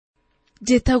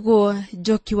Njĩtagwo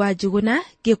Njoki wa Njuguna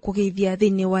ngĩkũgeithia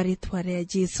thĩinĩ wa rĩtwa rĩa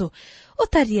Jesũ.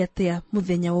 Ũtariĩ atĩa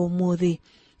mũthenya wa ũmũthĩ?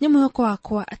 Nĩ mwĩhoko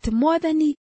wakwa atĩ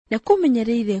Mwathani nĩ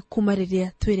kũmenyereire kuma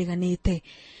rĩrĩa twĩrĩganĩte.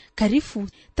 Karibu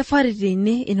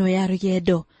tabarĩra-inĩ ĩno ya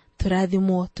rũgendo,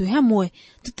 tũrathimwo twĩ hamwe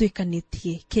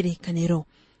tũtuĩkanĩtie kĩrĩkanĩro.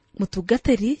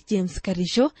 Mũtungatĩri James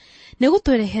Karisho nĩ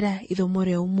gũtũrehera ithomo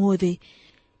rĩa ũmũthĩ.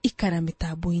 Ikara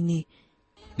mĩtambo-inĩ.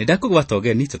 Nĩndakũgwata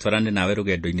ũgeni tũtwarane nawe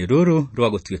rũgendo-inĩ rũrũ rwa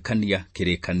gũtuĩkania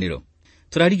kĩrĩkanĩro.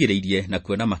 Tũrarigĩrĩirie na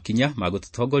kuona makinya ma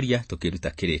gũtũtongoria tũkĩruta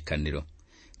kĩrĩkanĩro.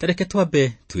 Tareke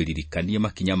twambe twĩririkanie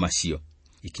makinya macio.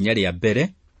 Ikinya rĩa mbere,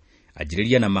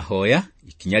 anjĩrĩria na mahoya.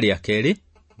 Ikinya rĩa kerĩ,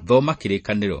 thoma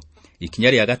kĩrĩkanĩro.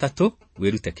 Ikinya rĩa gatatũ,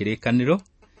 wĩrute kĩrĩkanĩro.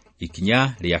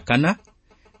 Ikinya rĩa kana,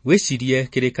 wĩcirie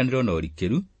kĩrĩkanĩro na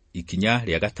ũrikĩru. Ikinya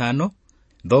rĩa gatano,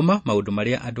 thoma maũndũ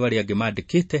marĩa andũ arĩa angĩ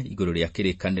mandĩkĩte igũrũ rĩa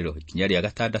kĩrĩkanĩro. Ikinya rĩa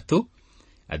gatandatũ,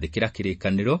 athĩkĩra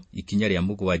kĩrĩkanĩro. Ikinya rĩa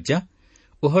mũgwanja,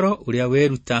 ũhoro ũrĩa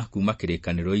weruta kuma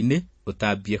kĩrĩkanĩro-inĩ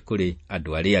ũtambie kũrĩ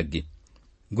andũ arĩa angĩ.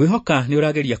 Ngwĩhoka nĩ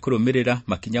ũrageria kũrũmĩrĩra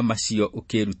makinya macio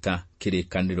ũkĩruta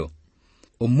kĩrĩkanĩro.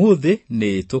 Ũmũthĩ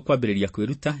nĩ tũkwambĩrĩria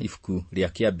kwĩruta ibuku rĩa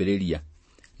kĩambĩrĩria,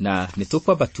 na nĩ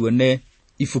tũkwamba tuone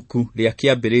ibuku rĩa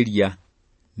kĩambĩrĩria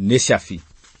nĩ cabi.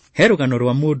 He rũgano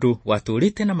rwa mũndũ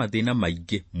watũrĩte na mathĩna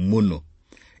maingĩ mũno.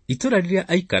 Itũra rĩrĩa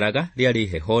aikaraga rĩarĩ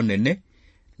heho nene,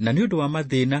 na nĩ ũndũ wa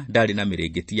mathĩna ndarĩ na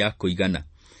mĩrĩngĩti ya kũigana.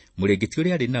 Mũrĩngĩti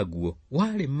ũrĩa arĩ naguo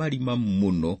warĩ marima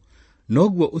mũno,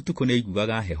 noguo ũtukũ nĩ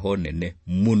aiguaga heho nene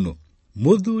mũno.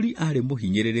 Mũthuri arĩ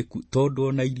mũhinyĩrĩrĩku tondũ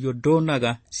ona irio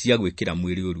ndonaga cia gwĩkĩra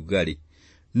mwĩrĩ ũrugarĩ.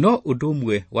 No ũndũ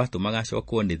ũmwe watũmaga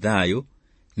acokwo nĩ thayũ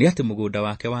nĩ atĩ mũgũnda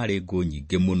wake warĩ ngũ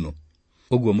nyingĩ mũno.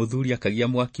 Ũguo mũthuri akagia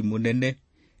mwaki mũnene,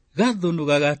 gathũnũ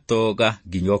gagatoga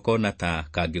nginya ũkona ta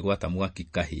kangĩgwata mwaki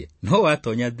kahĩe. No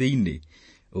watonya thĩinĩ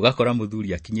ũgakora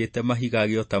mũthuri akinyĩte mahiga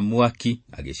agĩota mwaki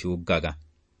agĩcũngaga.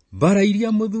 Mbara iria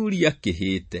mũthuri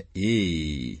akĩhĩte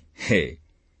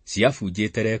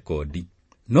ciabunjĩte rekondi.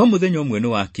 No mũthenya ũmwe nĩ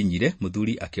wakinyire,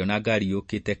 mũthuri akĩona ngari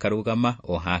yũkĩte karũgama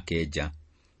o hake nja.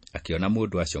 Akĩona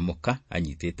mũndũ acomoka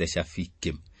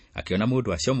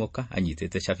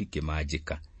anyitĩte cabi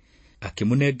kĩmanjĩka.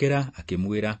 Akĩmũnengera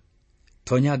akĩmwĩra,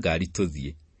 tonya ngari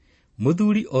tũthiĩ.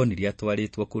 Mũthuri onire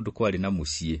atwarĩtwo kũndũ kwarĩ na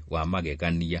mũciĩ wa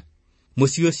magegania.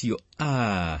 Mũciĩ ũcio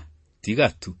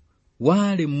tigatu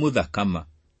warĩ mũthakama.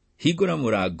 Hingũra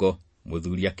mũrango.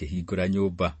 Mũthuri akĩhingũra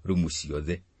nyũmba rumu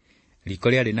ciothe. Riko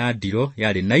rĩarĩ na ndiro,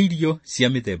 yarĩ na irio cia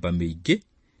mĩthemba mĩingĩ,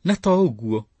 na to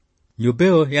ũguo, nyũmba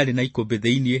ĩyo yarĩ na ikũmbĩ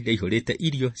thĩinĩ rĩaihũrĩte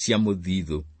irio cia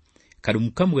mũthithũ.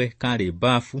 Karumu kamwe karĩ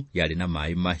bafu yarĩ na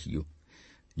maĩ mahiũ.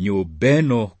 Nyũmba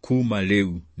ĩno kuma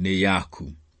rĩu nĩ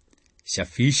yaku.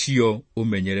 Cabi icio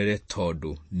ũmenyerere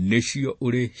tondũ nĩcio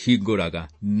ũrĩhingũraga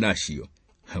nacio.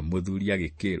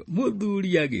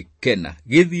 Mũthuri agĩkena,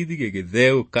 gĩthithi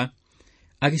gĩgĩtheũka,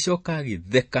 agĩcoka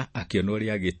agĩtheka akĩona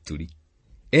ũrĩa gĩturi.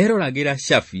 Eroragĩra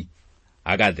cabi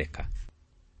agatheka.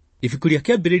 Ibuku rĩa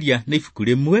kĩambĩrĩria nĩ ibuku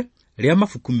rĩmwe rĩa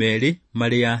mabuku merĩ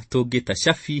marĩa tũngĩta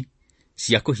cabi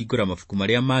cia kũhingũra mabuku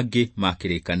marĩa mangĩ ma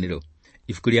kĩrĩkanĩro.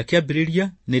 Ibuku rĩa kĩambĩrĩria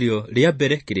nĩrĩo rĩa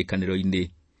mbere kĩrĩkanĩro-inĩ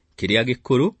kĩrĩa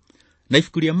gĩkũrũ, na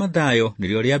ibuku rĩa mathayo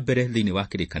nĩrĩo rĩa mbere thĩinĩ wa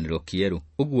kĩrĩkanĩro kĩerũ.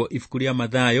 Ũguo ibuku rĩa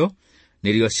mathayo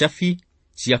nĩrĩo cabi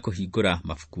cia kũhingũra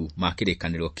mabuku ma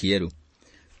kĩrĩkanĩro kĩerũ.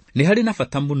 Nĩ harĩ na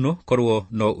bata mũno korwo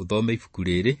no ũthome ibuku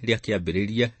rĩrĩ rĩa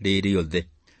kĩambĩrĩria rĩrĩ othe.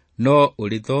 No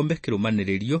ũrĩthome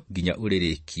kĩrũmanĩrĩrio nginya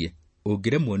ũrĩrĩkie.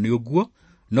 Ũngĩremwo nĩ ũguo,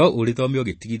 no ũrĩthome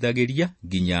ũgĩtigithagĩria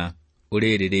nginya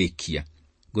ũrĩrĩrĩkia.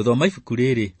 Gũthoma ibuku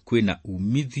rĩrĩ kwĩna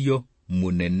umithio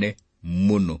mũnene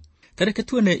mũno. Tareke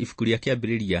tuone ibuku rĩa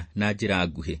kĩambĩrĩria na njĩra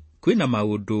nguhĩ.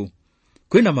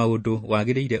 Kwĩna maũndũ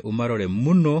wagĩrĩire ũmarore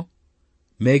mũno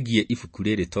megiĩ ibuku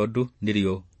rĩrĩ tondũ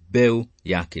nĩrĩo mbeũ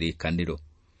ya kĩrĩkanĩro.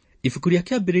 Ibuku rĩa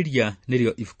kĩambĩrĩria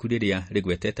nĩrĩo ibuku rĩrĩa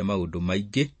rĩgwetete maũndũ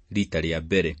maingĩ rita rĩa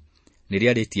mbere.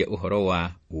 Nĩrĩarĩtie ũhoro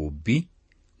wa ũmbi,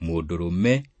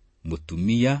 mũndũrũme,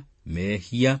 mũtumia,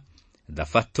 mehia,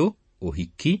 thabatũ,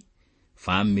 ũhiki,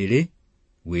 bamĩrĩ,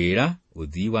 wĩra,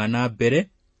 ũthii wa na mbere.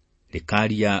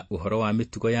 Rĩkaria ũhoro wa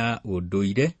mĩtugo ya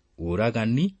ũndũire,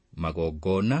 ũragani,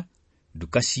 magongona,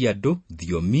 nduka cia andũ,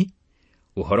 thiomi,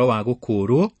 ũhoro wa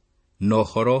gũkũũrwo na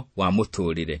ũhoro wa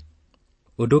mũtũrĩre.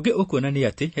 Ũndũ ũngĩ ũkuona nĩ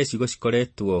atĩ he ciugo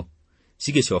cikoretwo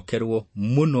cigĩcokerwo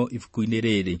mũno ibuku-inĩ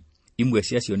rĩrĩ. Imwe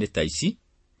ciacio nĩ ta ici.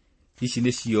 Ici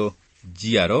nĩcio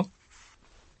njiaro.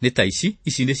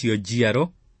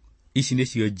 Ici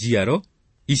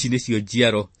nĩcio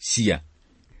njiaro cia.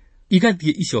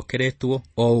 Igathiĩ icokeretwo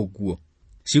o ũguo.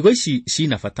 Ciugo ici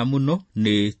cina bata mũno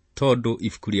nĩ tondũ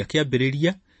ibuku rĩa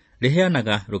kĩambĩrĩria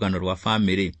rĩheanaga rũgano rwa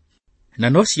bamĩrĩ. Na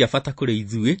no cia bata kũrĩ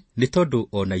ithuĩ nĩ tondũ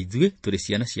ona ithuĩ tũrĩ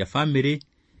ciana cia bamĩrĩ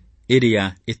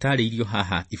ĩrĩa ĩtarĩirio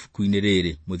haha ibuku-inĩ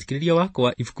rĩrĩ. Mũthikĩrĩria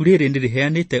wakwa, ibuku rĩrĩ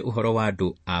nĩrĩheanĩte ũhoro wa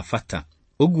andũ a bata.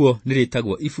 Ũguo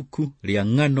nĩrĩtagwo ibuku rĩa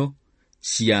ng'ano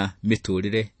cia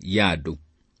mĩtũrĩre ya andũ.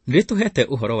 Nĩrĩtũhete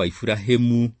ũhoro wa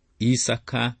Iburahĩmu,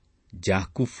 Isaka,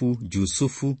 Jakubu,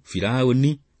 Jusufu,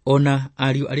 Firaũni, ona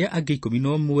ariũ arĩa angĩ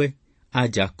 11 a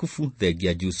Jakubu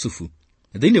thengia Jusufu.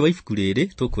 Thĩinĩ wa ibuku rĩrĩ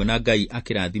tũkuona Ngai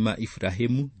akĩrathima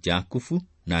Iburahĩmu, Jakubu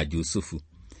na Jusufu.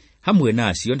 Hamwe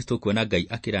nacio nĩtũkuona Ngai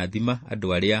akĩrathima andũ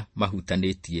arĩa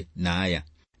mahutanĩtie na aya,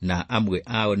 na amwe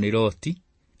ao nĩ Loti,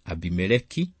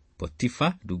 Abimeleki,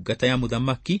 Potifa, ndungata ya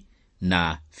mũthamaki,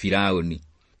 na Firaũni.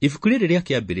 Ibuku rĩrĩ rĩa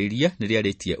kĩambĩrĩria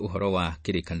nĩrĩarĩtie ũhoro wa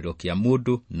kĩrĩkanĩro kĩa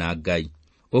mũndũ na Ngai.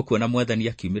 Ũkuona Mwathani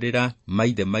akiumĩrĩra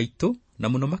maithe maitũ, na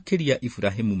mũno makĩria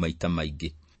Iburahĩmu maita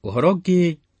maingĩ. Ũhoro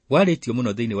ũngĩ warĩtio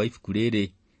mũno thĩinĩ wa ibuku rĩrĩ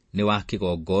nĩ wa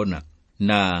kĩgongona,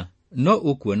 na no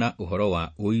ũkuona ũhoro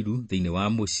wa ũiru thĩinĩ wa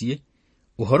mũciĩ.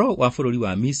 Ũhoro wa bũrũri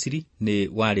wa Misiri nĩ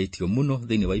warĩtio mũno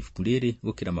thĩinĩ wa ibuku rĩrĩ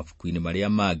gũkĩra mabuku-inĩ marĩa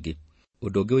mangĩ.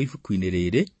 Ũndũ ũngĩ wa ibuku-inĩ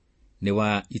rĩrĩ nĩ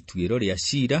wa ituĩro rĩa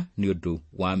ciira nĩ ũndũ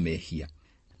wa mehia,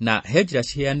 na he njĩra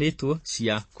ciheanĩtwo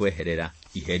cia kweherera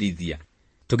iherithia.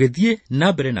 Tũgĩthiĩ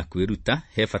na mbere na kwĩruta,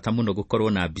 he bata mũno gũkorwo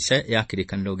na mbica ya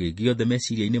kĩrĩkanĩro gĩothe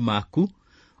meciria-inĩ maku,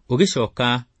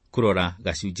 ũgĩcoka kũrora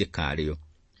gacunjĩ karĩo.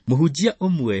 Mũhunjia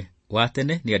ũmwe wa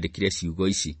tene nĩandĩkire ciugo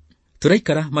ici: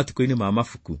 tũraikara matukũ-inĩ ma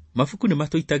mabuku. Mabuku nĩ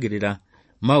matũitagĩrĩra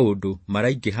maũndũ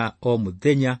maraingĩha o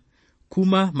mũthenya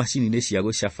kuma macini-inĩ cia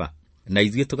gũcaba, na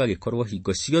ithuĩ tũgagĩkorwo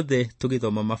hingo ciothe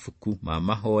tũgĩthoma mabuku ma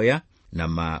mahoya na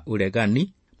ma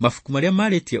ũregani. Mabuku marĩa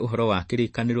marĩtie ũhoro wa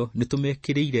kĩrĩkanĩro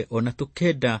nĩtũmekĩrĩire ona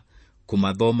tũkenda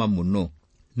kũmathoma mũno.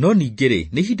 No ningĩ-rĩ,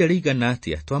 nĩ ihinda rĩigana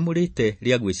atĩa twamũrĩte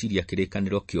rĩa gwĩciria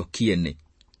kĩrĩkanĩro kĩo kĩene?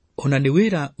 Ona nĩ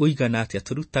wĩra ũigana atĩa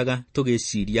tũrutaga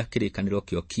tũgĩciria kĩrĩkanĩro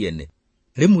kĩo kĩene?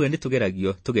 Rĩmwe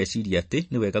nĩtũgeragio tũgeciria atĩ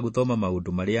nĩ wega gũthoma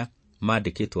maũndũ marĩa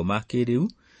mandĩkĩtwo ma kĩrĩu,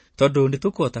 tondũ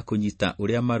nĩtũkũhota kũnyita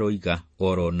ũrĩa maroiga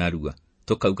oro narua.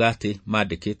 Tũkauga atĩ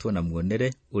mandĩkĩtwo na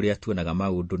muonere ũrĩa tuonaga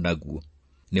maũndũ naguo.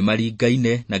 Nĩ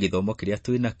maringaine na gĩthomo kĩrĩa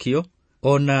twĩnakĩo,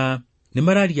 ona nĩ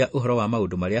mararia ũhoro wa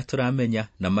maũndũ marĩa tũramenya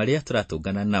na marĩa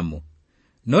tũratũngana namo.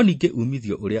 No ningĩ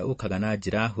umithio ũrĩa ũkaga na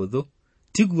njĩra hũthũ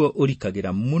tiguo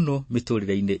ũrikagĩra mũno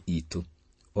mĩtũrĩre-inĩ itũ,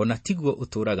 ona tiguo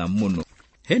ũtũraga mũno.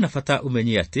 Hena bata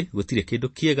ũmenye atĩ gũtirĩ kĩndũ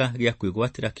kĩega gĩa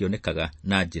kwĩgwatĩra kĩonekaga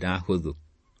na njĩra hũthũ.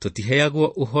 Tũtiheagwo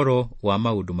ũhoro wa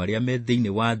maũndũ marĩa me thĩinĩ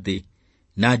wa thĩ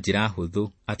na njĩra hũthũ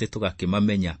atĩ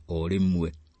tũgakĩmamenya o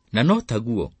rĩmwe. Na no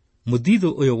taguo, mũthithũ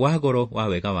ũyũ wa goro wa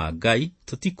wega wa Ngai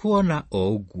tũtikuona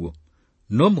o ũguo,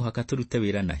 no mũhaka tũrute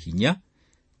wĩra na hinya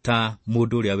ta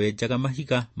mũndũ ũrĩa wenjaga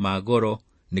mahiga ma goro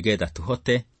nĩgetha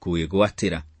tũhote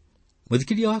kwĩgwatĩra.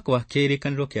 Mũthikĩria wakwa,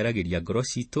 kĩrĩkanĩro kĩaragĩria ngoro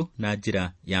citũ na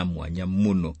njĩra ya mwanya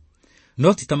mũno,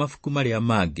 no ti ta mabuku marĩa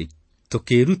mangĩ.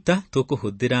 Tũkĩruta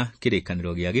tũkũhũthĩra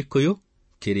kĩrĩkanĩro gĩa Gĩkũyũ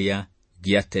kĩrĩa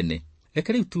gĩa tene.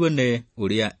 Reke rĩu tuone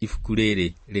ũrĩa ibuku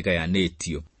rĩrĩ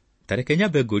rĩgayanĩtio. Tareke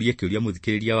nyambe ngũrie kĩũria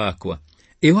mũthikĩrĩria wakwa: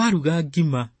 waruga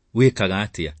ngima wĩkaga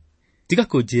atĩa? Tiga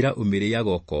kũnjĩra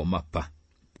ũmĩrĩaga ũkoma pa,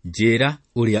 njĩra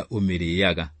ũrĩa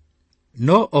ũmĩrĩaga.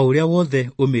 No o ũrĩa wothe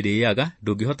ũmĩrĩaga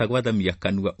ndũngĩhota gwathamia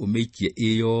kanua ũmĩikie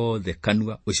ĩyothe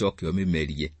kanua ũcoke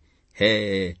ũmĩmerie.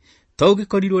 To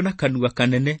ũgĩkorirwo na kanua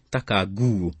kanene ta ka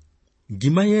nguũ.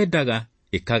 Ngima yendaga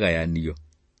ĩkagayanio,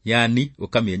 yani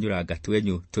ũkamĩenyũranga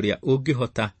twenyũ tũrĩa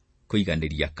ũngĩhota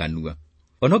kũiganĩria kanua.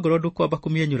 Onongorwo ndũkwamba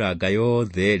kũmĩenyũranga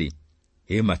yothe-rĩ,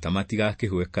 mata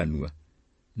matigakĩhwe kanua,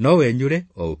 no wenyũre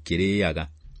o ũkĩrĩaga.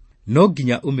 No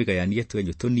nginya ũmĩgayanie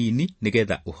twenyũ tũnini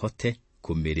nĩgetha ũhote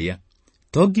kũmĩrĩa.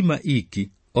 To ngima iki,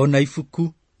 ona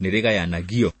ibuku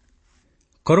nĩrĩgayanagio.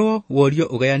 Korwo worio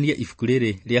ũgayanie ibuku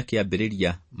rĩrĩ rĩa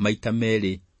kĩambĩrĩria maita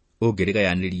merĩ,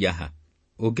 ũngĩrĩgayanĩria ha?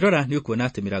 Ũngĩrora nĩũkuona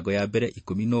atĩ mĩrango ya mbere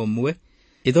 11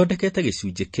 ĩthondekete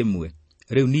gĩcunjĩ kĩmwe.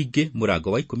 Rĩu ningĩ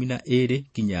mũrango wa 12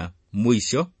 nginya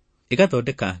mũico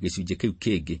ĩgathondeka gĩcunjĩ kĩu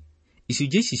kĩngĩ.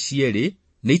 Icunjĩ ici cierĩ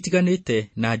nĩ itiganĩte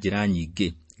na njĩra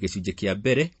nyingĩ. Gĩcunjĩ kĩa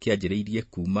mbere kĩanjĩrĩirie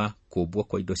kuma kũmbwo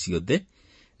kwa indo ciothe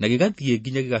na gĩgathiĩ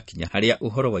nginya gĩgakinya harĩa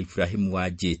ũhoro wa Iburahĩmu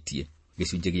wanjĩtie.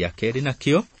 Gĩcunjĩ gĩa kerĩ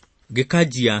nakĩo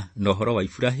gĩkanjia na ũhoro wa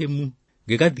Iburahĩmu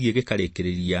gĩgathiĩ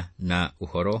gĩkarĩkĩrĩria na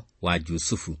ũhoro wa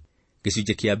Jusufu.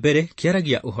 Gĩcunjĩ kĩa mbere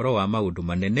kĩaragia ũhoro wa maũndũ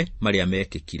manene marĩa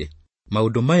mekĩkire.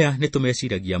 Maũndũ maya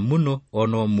nĩtũmeciragia mũno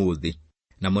ona ũmũthĩ.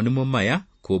 Namo nĩmo maya: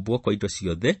 kũmbwo kwa indo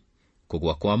ciothe,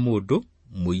 kũgwa kwa mũndũ,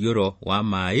 mũiyũro wa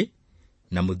maĩ,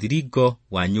 na mũthiringo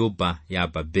wa nyũmba ya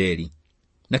Babeli.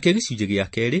 Nakĩo gĩcunjĩ gĩa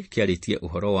kerĩ kĩarĩtie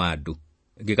ũhoro wa andũ,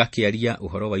 gĩgakĩaria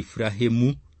ũhoro wa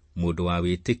Iburahĩmu, mũndũ wa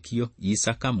wĩtĩkio,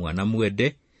 Isaka mwana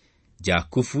mwende,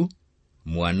 Jakubu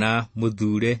mwana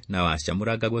mũthure na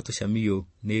wacamũrangagwo tũcamio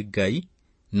nĩ Ngai,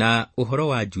 na ũhoro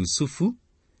wa Jusufu,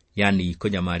 yani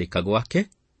kũnyamarĩka gwake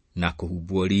na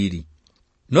kũhumbwo riri.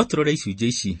 No tũrore icunjĩ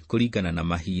ici kũringana na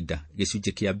mahinda.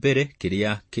 Gĩcunjĩ kĩa mbere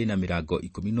kĩrĩa kĩna mĩrango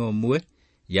 11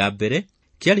 ya mbere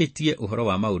kĩarĩtie ũhoro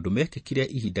wa maũndũ mekĩkire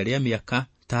ihinda rĩa mĩaka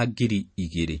ta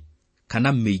 2000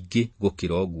 kana mĩingĩ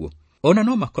gũkĩra ũguo. Ona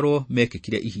no makorwo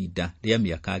mekĩkire ihinda rĩa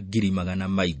mĩaka 100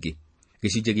 maingĩ.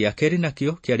 Gĩcunjĩ gĩa kerĩ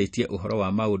nakĩo kĩarĩtie ũhoro wa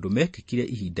maũndũ mekĩkire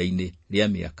ihinda-inĩ rĩa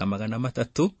mĩaka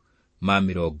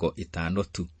 350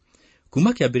 tu.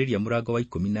 Kuma kĩambĩrĩria mũrango wa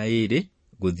 12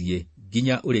 gũthiĩ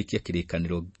nginya ũrĩkia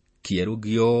kĩrĩkanĩro kĩerũ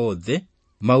gĩothe,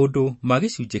 maũndũ ma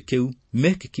gĩcunjĩ kĩu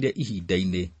mekĩkire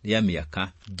ihinda-inĩ rĩa mĩaka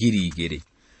 2000.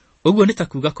 Ũguo nĩ ta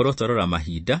kuuga korwo twarora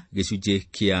mahinda, gĩcunjĩ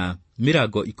kĩa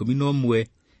mĩrango 11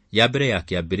 ya mbere ya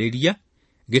kĩambĩrĩria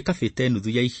gĩkabĩte nuthu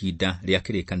ya ihinda rĩa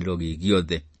kĩrĩkanĩro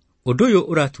gĩothe. Ũndũ ũyũ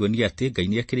ũratuonia atĩ Ngai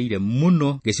nĩekĩrĩire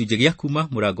mũno gĩcunjĩ gĩa kuma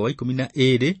mũrango wa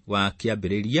 12 wa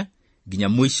kĩambĩrĩria nginya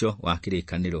mũico wa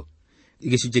kĩrĩkanĩro.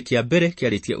 Gĩcunjĩ kĩa mbere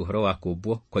kĩarĩtie ũhoro wa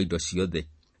kũmbwo kwa indo ciothe,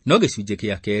 no gĩcunjĩ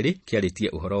kĩa kerĩ kĩarĩtie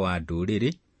ũhoro wa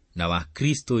ndũrĩrĩ na wa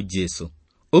Kristo Jesu.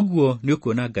 Ũguo nĩ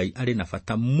ũkuona Ngai arĩ na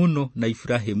bata mũno na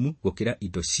Ibrahimu gũkĩra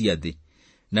indo cia thĩ.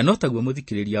 Na no taguo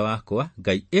mũthikĩrĩria wakwa,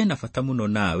 Ngai ena bata mũno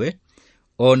nawe,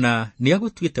 ona nĩ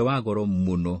agũtuĩte wa goro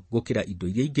mũno gũkĩra indo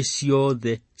iria ingĩ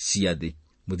ciothe cia thĩ.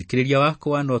 Mũthikĩrĩria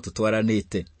wakwa, no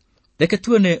tũtwaranĩte. Reke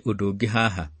tuone ũndũ ũngĩ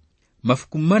haha.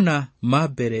 Mabuku mana ma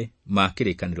mbere ma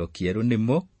kĩrĩkanĩro kĩerũ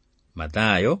nĩmo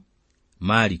Mathayo,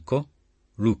 Mariko,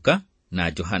 Luka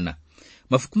na Johana.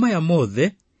 Mabuku maya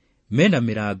mothe mena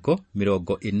mĩrango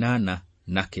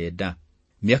 89.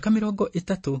 Mĩaka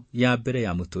 30 ya mbere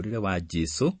ya mũtũrĩre wa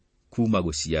Jesu kuma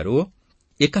gũciarwo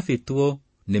ĩkabĩtwo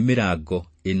nĩ mĩrango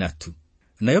 4 tu.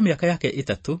 Nayo mĩaka yake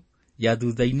 3 ya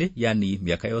thutha-inĩ, yani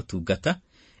mĩaka ya ũtungata,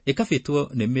 ĩkabĩtwo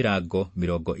nĩ mĩrango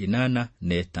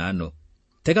 85.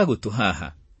 Tega gũtũ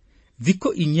haha. Thikũ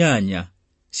 8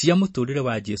 cia mũtũrĩre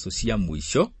wa Jesu cia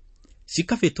mũico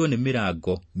cikabĩtwo nĩ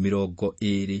mĩrango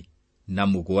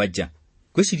 27.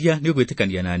 Gwĩciria nĩ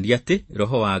ũgwĩtĩkania nani atĩ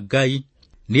Roho wa Ngai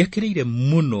nĩekĩrĩire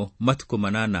mũno matukũ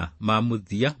 8 ma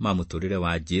mũthia ma mũtũrĩre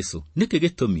wa Jesu. Nĩkĩ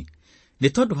gĩtũmi? Nĩ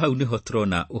tondũ hau nĩho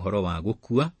tũrona ũhoro wa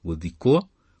gũkua, gũthikwo,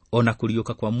 ona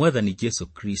kũriũka kwa Mwathani Jesu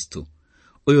Kristo.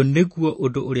 Ũyũ nĩguo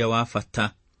ũndũ ũrĩa wa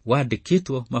bata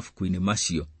wandĩkĩtwo mabuku-inĩ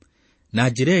macio. Na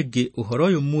njĩra ĩngĩ, ũhoro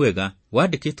ũyũ mwega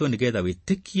wandĩkĩtwo nĩgetha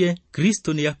wĩtĩkie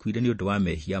Kristo nĩ akuire nĩ ũndũ wa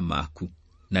mehia maku,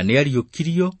 na nĩ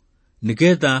ariũkirio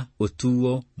nĩgetha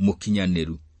ũtuo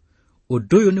mũkinyanĩru.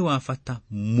 Ũndũ ũyũ nĩ wa bata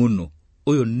mũno.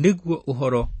 Ũyũ nĩguo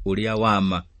ũhoro ũrĩa wa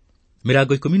ma.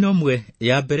 Mĩrango 11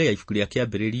 ya mbere ya ibuku rĩa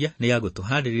kĩambĩrĩria nĩ ya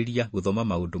gũtũharĩrĩria gũthoma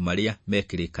maũndũ marĩa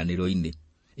mekĩrĩkanĩro-inĩ.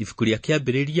 Ibuku rĩa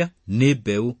kĩambĩrĩria nĩ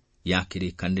mbeũ ya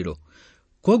kĩrĩkanĩro.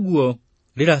 Koguo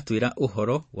rĩratwĩra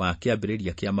ũhoro wa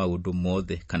kĩambĩrĩria kĩa maũndũ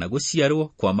mothe, kana gũciarwo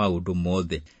kwa maũndũ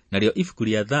mothe. Narĩo ibuku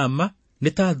rĩa Thama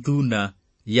nĩ ta thuna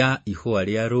ya ihũa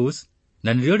rĩa rose,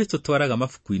 na nĩrĩo rĩtũtwaraga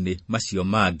mabuku-inĩ macio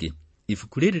mangĩ.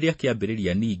 Ibuku rĩrĩ rĩa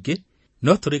kĩambĩrĩria ningĩ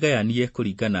no tũrĩgayanie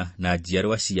kũringana na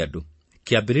njiarwa cia andũ.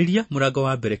 Kĩambĩrĩria mũrango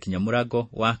wa mbere kinya mũrango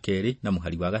wa kerĩ na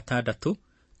mũhari wa 6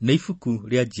 nĩ ibuku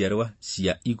rĩa njiarwa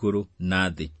cia igũrũ na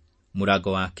thĩ.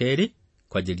 Mũrango wa kerĩ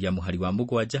kwanjĩria mũhari wa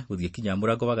 7 gũthiĩ kinya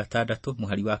mũrango wa 6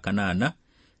 mũhari wa 8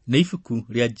 nĩ ibuku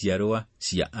rĩa njiarwa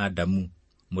cia Adamu.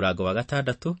 Mũrango wa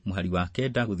 6 mũhari wa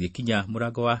 9 gũthiĩ kinya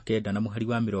mũrango wa 9 na mũhari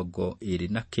wa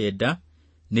 29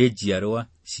 nĩ njiarwa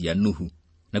cia Nuhu.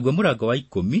 Naguo mũrango wa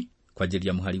 10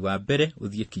 kwanjĩria mũhari wa mbere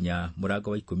ũthiĩ kinya mũrango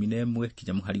wa 11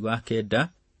 kinya mũhari wa 9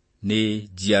 nĩ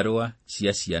njiarwa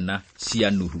cia ciana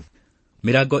cia Nuhu.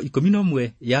 Mĩrango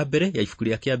 11 ya mbere ya ibuku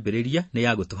rĩa kĩambĩrĩria nĩ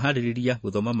ya gũtũharĩrĩria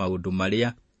gũthoma maũndũ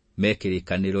marĩa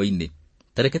mekĩrĩkanĩro-inĩ.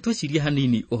 Tareke twĩcirie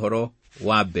hanini ũhoro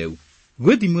wa mbeũ.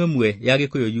 Gwĩ thimũ ĩmwe ya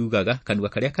Gĩkũyũ yugaga kanua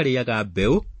karĩa karĩaga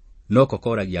mbeũ noko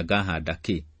koragia ngahanda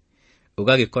kĩ.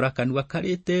 Ũgagĩkora kanua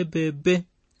karĩte mbembe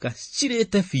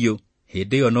gacirĩte biũ,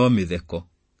 hĩndĩ ĩyo no mĩtheko.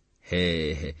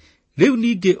 Hehe. Rĩu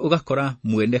ningĩ ũgakora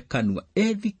mwene kanua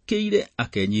ethikĩire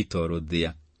akenyita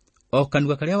rũthĩa. O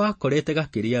kanua karĩa wakorete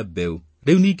gakĩrĩa mbeũ,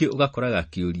 rĩu ningĩ ũgakora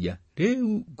gakĩũria,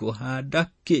 rĩu ngũhanda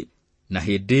kĩ? Na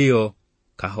hĩndĩ ĩyo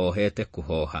kahohete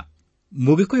kũhoha.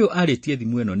 Mũgĩkũyũ arĩtie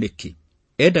thimũ ĩno nĩkĩ?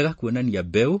 Endaga kuonania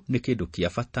mbeũ nĩ kĩndũ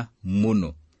kĩa bata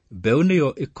mũno. Mbeũ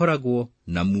nĩyo ĩkoragwo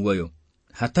na muoyo.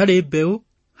 Hatarĩ mbeũ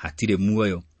hatirĩ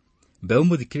muoyo. Mbeũ,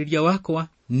 mũthikĩrĩria wakwa,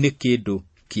 nĩ kĩndũ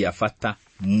kĩa bata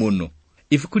mũno.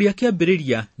 Ibuku rĩa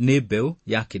kĩambĩrĩria nĩ mbeũ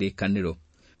ya kĩrĩkanĩro.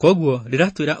 Koguo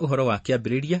rĩratwĩra ũhoro wa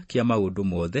kĩambĩrĩria kĩa maũndũ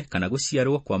mothe, kana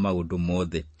gũciarwo kwa maũndũ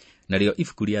mothe. Narĩo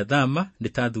ibuku rĩa Thama nĩ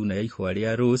ta thuna ya ihũa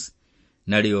rĩa rose,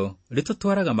 narĩo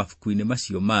rĩtũtwaraga mabuku-inĩ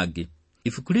macio mangĩ.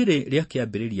 Ibuku rĩrĩ rĩa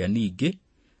kĩambĩrĩria ningĩ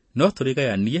no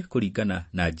tũrĩgayanie kũringana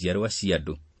na njiarwa cia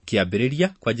andũ. Kĩambĩrĩria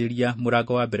kwanjĩrĩria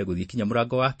mũrango wa mbere gũthiĩ kinya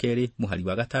mũrango wa kerĩ mũhari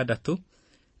wa 6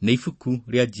 nĩ ibuku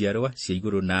rĩa njiarwa cia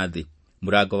igũrũ na thĩ.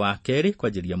 Mũrango wa kerĩ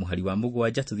kwanjĩrĩria mũhari wa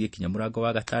 7 tũthiĩ kinya mũrango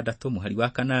wa 6 mũhari wa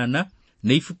 8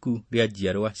 nĩ ibuku rĩa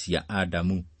njiarwa cia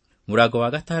Adamu. Mũrango wa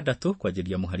 6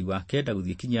 kwanjĩrĩria mũhari wa 9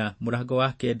 gũthiĩ kinya mũrango wa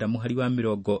 9 mũhari wa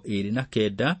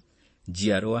 29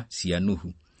 njiarwa cia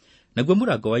Nuhu. Naguo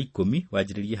mũrango wa 10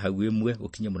 wanjĩrĩria hau 1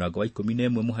 ũkinye mũrango wa 11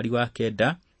 mũhari wa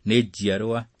 9 nĩ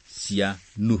njiarwa cia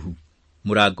Nuhu.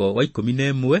 Mũrango wa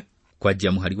 11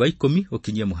 kwanjia mũhari wa 10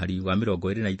 ũkinye mũhari wa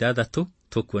 26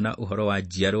 tũkuona ũhoro wa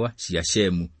njiarwa cia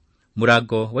Shemu.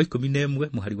 Mũrango wa 11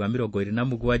 mũhari wa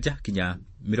 27 kinya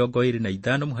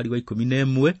 25 mũhari wa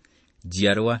 11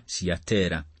 njiarwa cia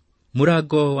Tera.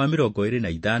 Mũrango wa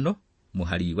 25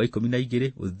 mũhari wa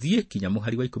 12 ũthiĩ kinya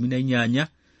mũhari wa 18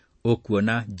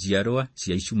 ũkuona njiarwa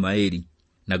cia Ishumaeli.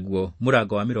 Naguo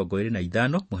mũrango wa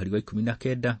 25 mũhari wa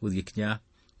 19 gũthiĩ kinya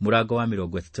mũrango wa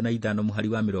 35 mũhari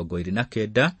wa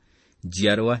 29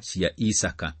 njiarwa cia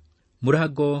Isaka.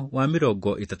 Mũrango wa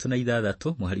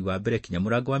 36 mũhari wa mbere kinya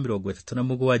mũrango wa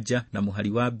 37 na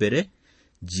mũhari wa mbere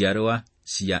njiarwa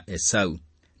cia Esau.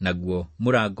 Naguo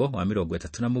mũrango wa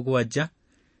 37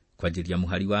 kwanjĩrĩria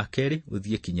mũhari wa kerĩ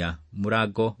ũthiĩ kinya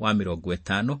mũrango wa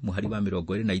 50 mũhari wa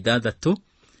 26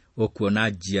 ũkuona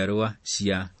njiarwa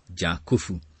cia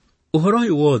Jakubu. Ũhoro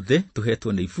ũyũ wothe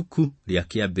tũhetwo nĩ ibuku rĩa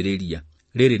Kĩambĩrĩria.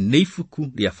 Rĩrĩ nĩ ibuku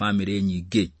rĩa bamĩrĩ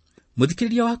nyingĩ.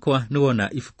 Mũthikĩrĩria wakwa nĩ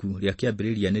wona ibuku rĩa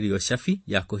Kĩambĩrĩria nĩrĩo cabi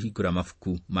ya kũhingũra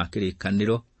mabuku ma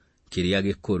kĩrĩkanĩro kĩrĩa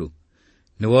gĩkũrũ.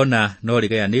 Nĩ wona no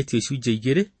rĩgayanĩtio icunjĩ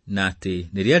igĩrĩ na atĩ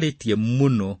nĩrĩarĩtie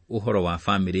mũno ũhoro wa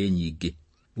bamĩrĩ nyingĩ.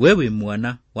 We wĩ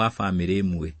mwana wa bamĩrĩ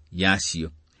ĩmwe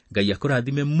yacio. Ngai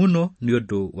akũrathime mũno nĩ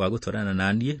ũndũ wa gũtwarana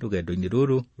naniĩ rũgendo-inĩ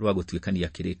rũrũ rwa gũtuĩkania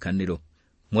kĩrĩkanĩro.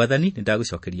 Mwathani nĩ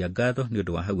ndagũcokeria ngatho nĩ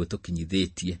ũndũ wa hau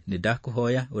ũtũkinyithĩtie. Nĩ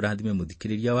ndakũhoya ũrathime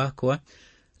mũthikĩrĩria wakwa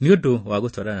nĩ ũndũ wa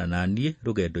gũtwarana naniĩ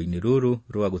rũgendo-inĩ rũrũ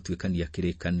rwa gũtuĩkania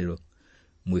kĩrĩkanĩro.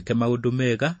 Mwĩke maũndũ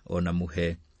mega ona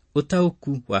mũhe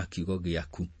ũtaũku wa kiugo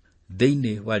gĩaku.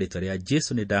 Thĩinĩ wa rĩĩtwa rĩa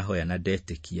Jesũ nĩ ndahoya na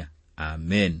ndetĩkia.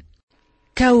 Amen.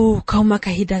 Kau kauma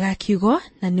kahinda ga kiugo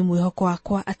na nĩ mwĩhoko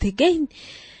wakwa atĩ Ngai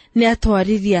nĩ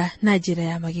atwarithia na njĩra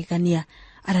ya magegania.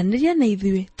 Aranĩria na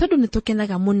ithuĩ tondũ nĩ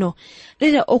tũkenaga mũno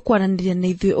rĩrĩa ũkwaranĩria na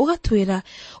ithuĩ ũgatwĩra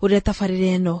ũrĩa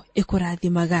tabarĩra ĩno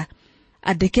ĩkũrathimaga.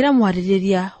 Andĩkĩra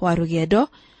mwarĩrĩria wa rũgendo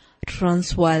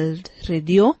Transworld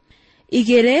Radio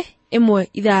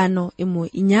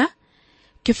 21514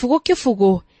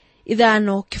 kifugu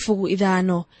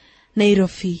 555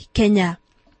 Nairobi, Kenya.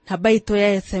 Namba itũ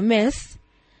ya SMS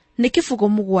nĩ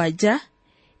 716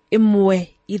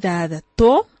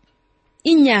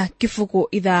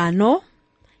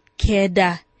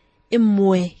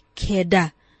 455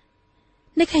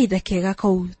 nĩ kahinda kega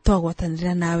kau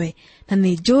twagwatanĩra nawe na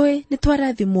nĩ njũĩ nĩ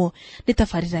twarathimwo nĩ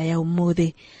tabarĩra ya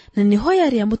ũmũthĩ na nĩ hoya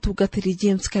rĩa mũtungatĩri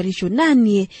James Karisho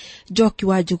naniĩ Njoki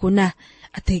wa Njuguna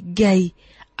atĩ Ngai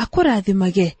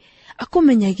akũrathimage,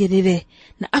 akũmenyagĩrĩre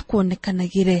na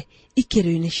akuonekanagĩre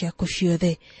ikĩro-inĩ ciaku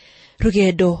ciothe.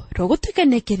 Rũgendo rwa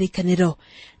gũtuĩkania kĩrĩkanĩro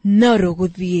no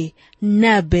rũgũthiĩ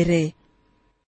na mbere